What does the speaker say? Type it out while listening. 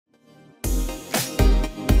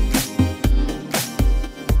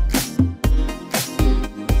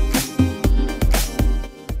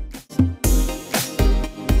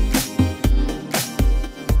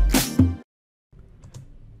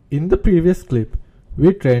In the previous clip,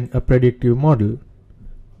 we trained a predictive model.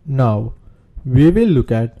 Now, we will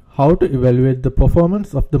look at how to evaluate the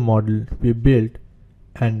performance of the model we built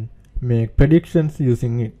and make predictions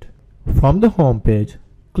using it. From the home page,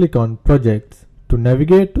 click on Projects to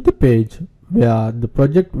navigate to the page where the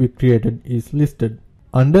project we created is listed.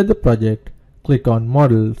 Under the project, click on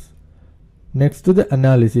Models next to the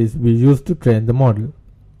analysis we used to train the model.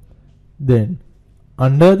 Then,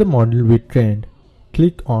 under the model we trained,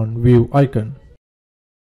 click on View icon.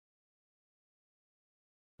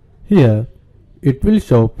 Here, it will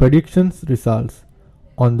show predictions results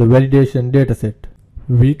on the validation dataset.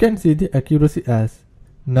 We can see the accuracy as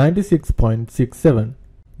 96.67.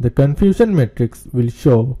 The confusion matrix will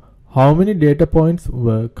show how many data points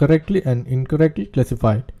were correctly and incorrectly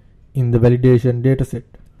classified in the validation dataset.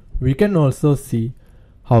 We can also see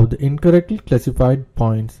how the incorrectly classified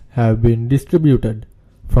points have been distributed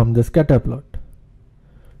from the scatter plot.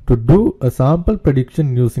 To do a sample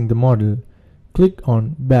prediction using the model, click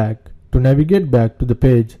on Back to navigate back to the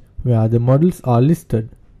page where the models are listed.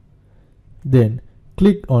 Then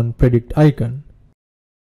click on Predict icon.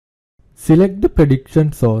 Select the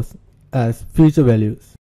prediction source as feature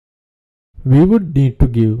values. We would need to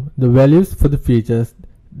give the values for the features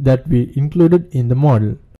that we included in the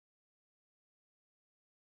model.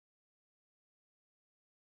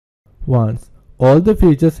 Once all the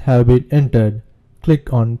features have been entered,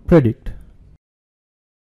 click on Predict.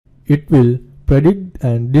 It will predict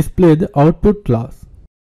and display the output class.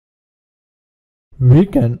 We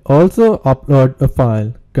can also upload a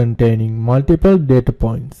file containing multiple data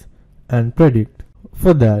points and predict.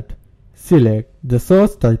 For that, select the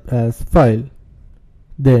source type as File.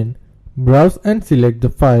 Then browse and select the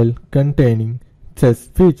file containing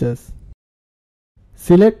test features.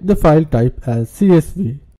 Select the file type as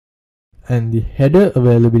CSV and the header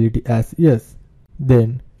availability as Yes.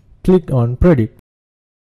 Then click on Predict.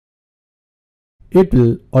 It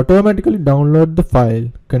will automatically download the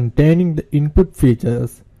file containing the input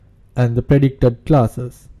features and the predicted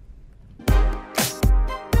classes.